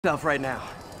Yourself right now.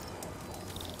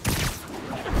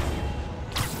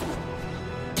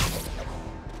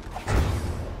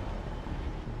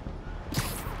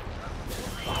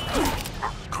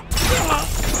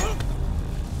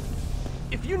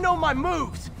 If you know my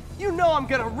moves, you know I'm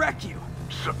gonna wreck you.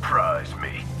 Surprise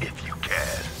me, if you can.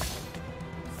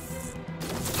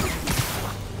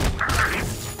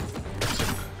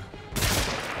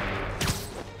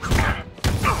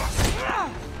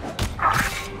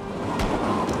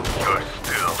 You're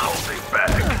still holding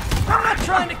back. I'm not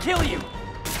trying to kill you.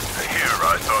 Here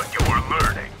I thought you were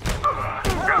learning.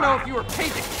 I don't know if you were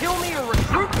paid to kill me or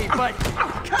recruit me, but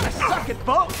you kinda suck at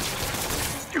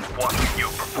both. Just watching you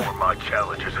perform my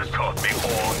challenges has taught me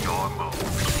all your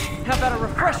moves. How about a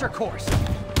refresher course?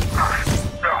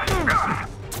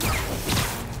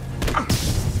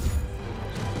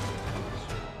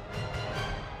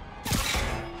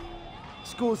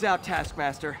 School's out,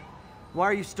 Taskmaster. Why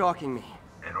are you stalking me?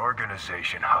 An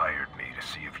organization hired me to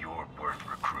see if you're worth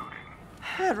recruiting.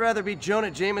 I'd rather be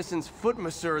Jonah Jameson's foot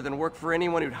masseur than work for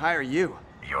anyone who'd hire you.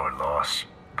 Your loss.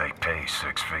 They pay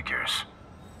 6 figures.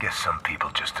 Guess some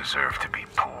people just deserve to be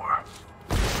poor.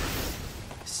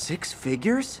 6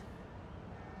 figures?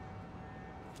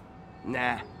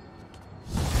 Nah,